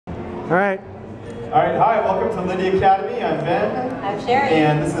All right. All right, hi, welcome to Lindy Academy. I'm Ben. I'm Sherry.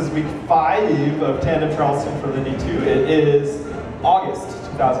 And this is week 5 of Tandem Charleston for Lindy 2. It is August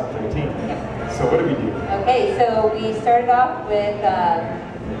 2013. Yep. So what do we do? Okay, so we started off with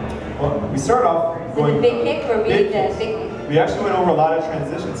Well, we start off going the big kick or big the kicks. big kick. We actually went over a lot of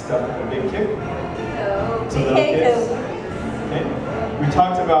transition stuff with the big kick. So To big little kick. kids. So Okay. We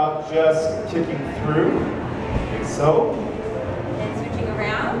talked about just kicking through, like so, and switching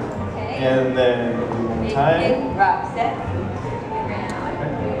around. Okay. and then do one more Big time. kick, rock step, switching around.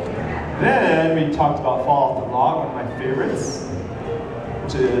 Okay. Then we talked about fall off the log, one of my favorites,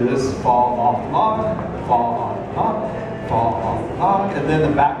 which is fall off the log, fall off the log, fall off the log, and then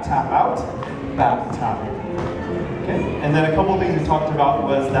the back tap out, back tap. Okay, and then a couple of things we talked about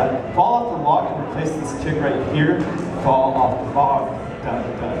was that fall off the log can replace this kick right here, fall off the log, da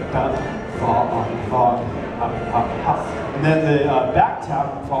da da, fall off the log, hop hop hop. And then the back tap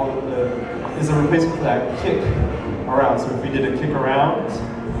is a replacement for that kick around. So if we did a kick around,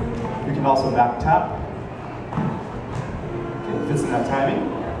 we can also back tap. Okay, fits in that timing.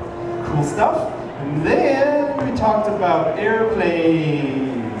 Cool stuff. And then we talked about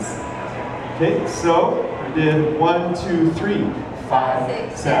airplanes. Okay, so we did 1, 2, 3, 5,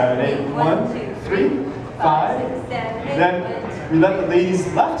 6, 7, 8. 1, 2, 3, 5. Then we let the lady's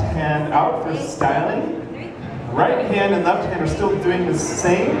left hand out for styling. Right hand and left hand are still doing the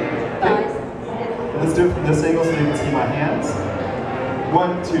same. Okay. Let's do it from this angle so you can see my hands.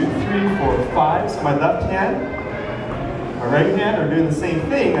 1, 2, 3, 4, 5. So my left hand, my right hand are doing the same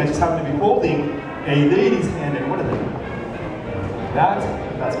thing. I just happen to be holding a lady's hand in one of them.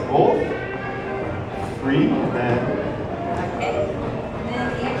 That's both. Free, and then. Okay. And then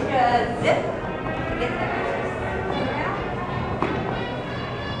the extra zip. Get that.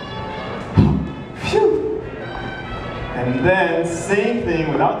 Phew. And then same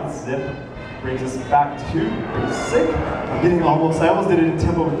thing without the zip. Brings us back to basic. I almost did it in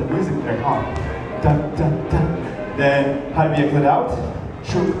tempo with the music there, huh? Dun, dun, dun. Then how do we exit out?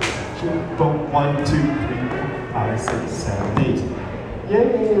 Shoot, shoot, boom. 1, 2, 3, 4, 5, 6, 7, 8.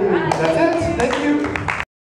 Yay! That's it. Thank you.